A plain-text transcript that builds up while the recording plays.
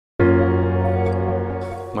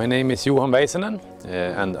My name is Johan Väisänen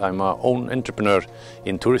and I'm an own entrepreneur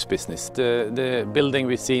in tourist business. The building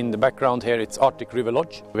we see in the background here, it's Arctic River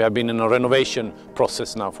Lodge. We have been in a renovation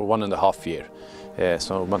process now for 1.5 years.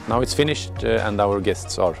 But now it's finished and our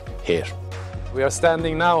guests are here. We are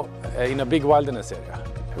standing now in a big wilderness area.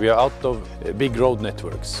 We are out of big road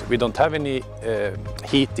networks. We don't have any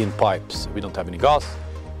heat in pipes. We don't have any gas.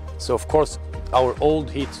 So of course our old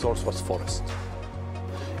heat source was forest.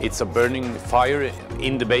 It's a burning fire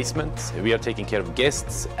in the basement. We are taking care of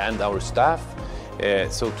guests and our staff.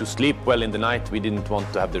 So to sleep well in the night, we didn't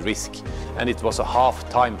want to have the risk. And it was a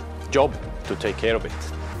half-time job to take care of it.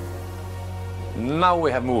 Now we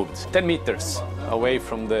have moved 10 meters away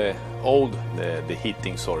from the old the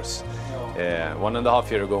heating source. 1.5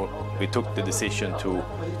 years ago, we took the decision to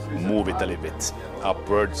move it a little bit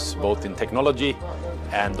upwards, both in technology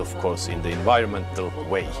and of course in the environmental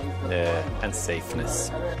way and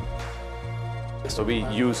safeness. So we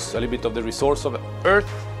use a little bit of the resource of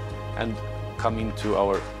earth and come into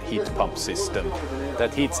our heat pump system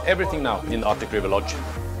that heats everything now in Arctic River Lodge.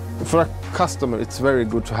 For a customer, it's very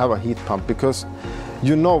good to have a heat pump because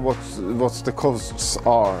you know what the costs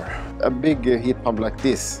are. A big heat pump like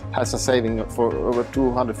this has a saving for over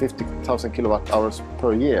 250,000 kilowatt hours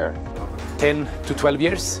per year. 10 to 12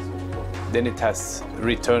 years, then it has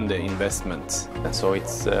returned the investment. And so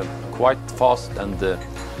it's quite fast and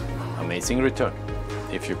amazing return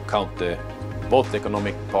if you count both the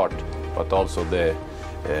economic part but also the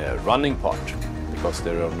running part, because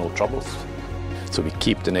there are no troubles. So we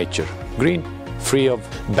keep the nature green, free of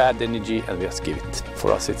bad energy, and we just give it.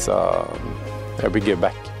 For us it's we give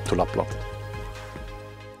back to Lapland.